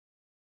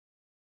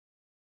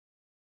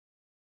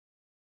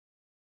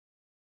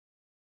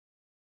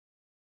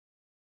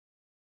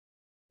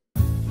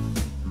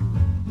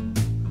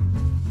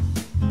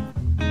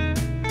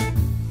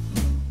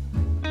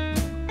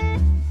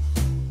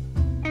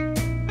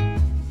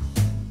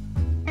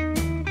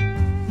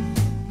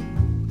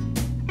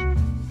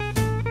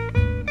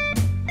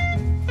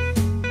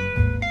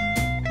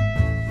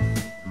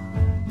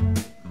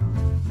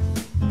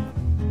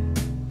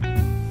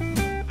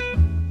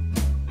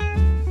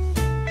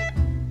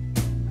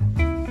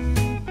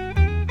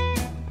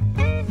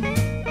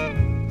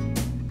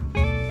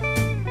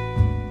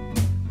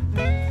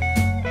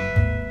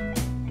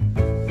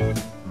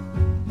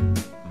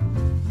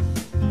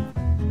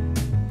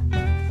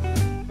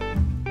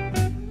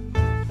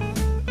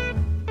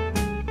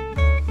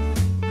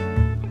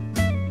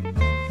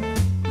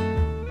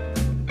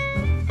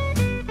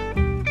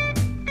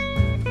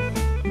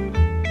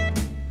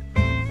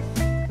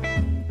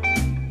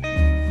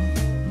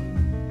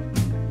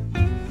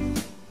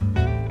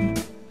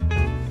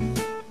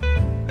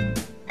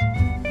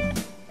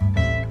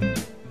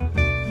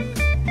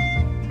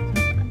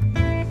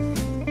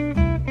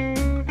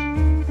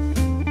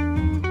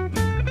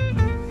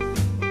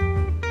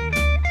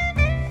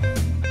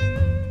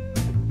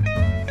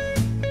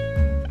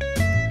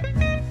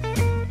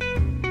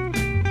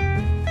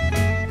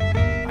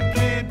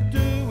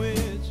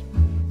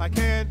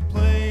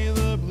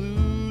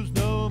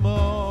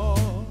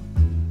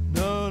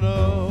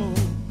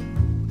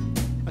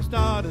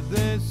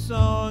this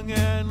song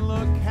and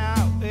look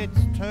how it's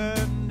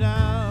turned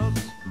out.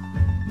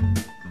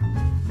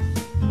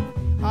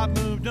 I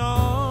moved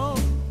on,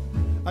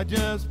 I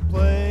just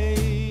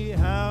play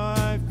how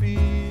I feel,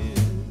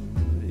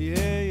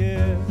 yeah,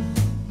 yeah.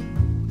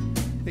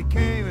 It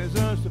came as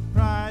a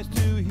surprise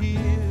to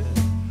hear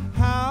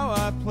how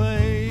I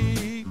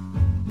play.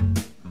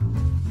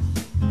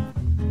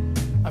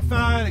 I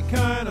find it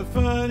kind of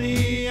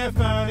funny, I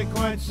find it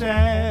quite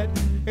sad.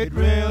 It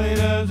really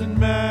doesn't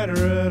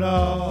matter at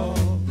all.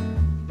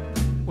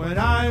 When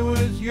I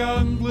was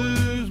young,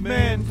 blues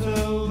meant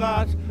a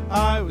lot.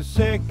 I was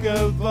sick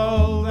of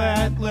all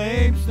that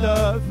lame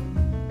stuff.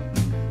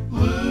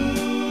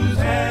 Blues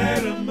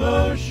had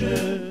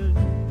emotion.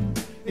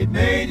 It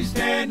made you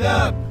stand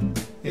up,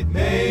 it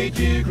made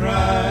you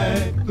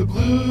cry. The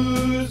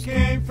blues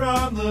came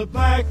from the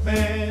black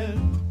man.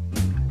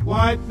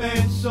 White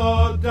men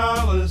saw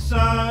dollar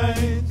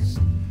signs.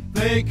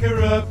 They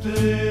corrupted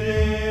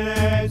it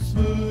and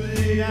smoothed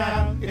it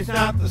out. It's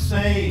not the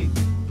same.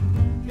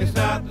 It's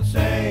not the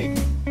same.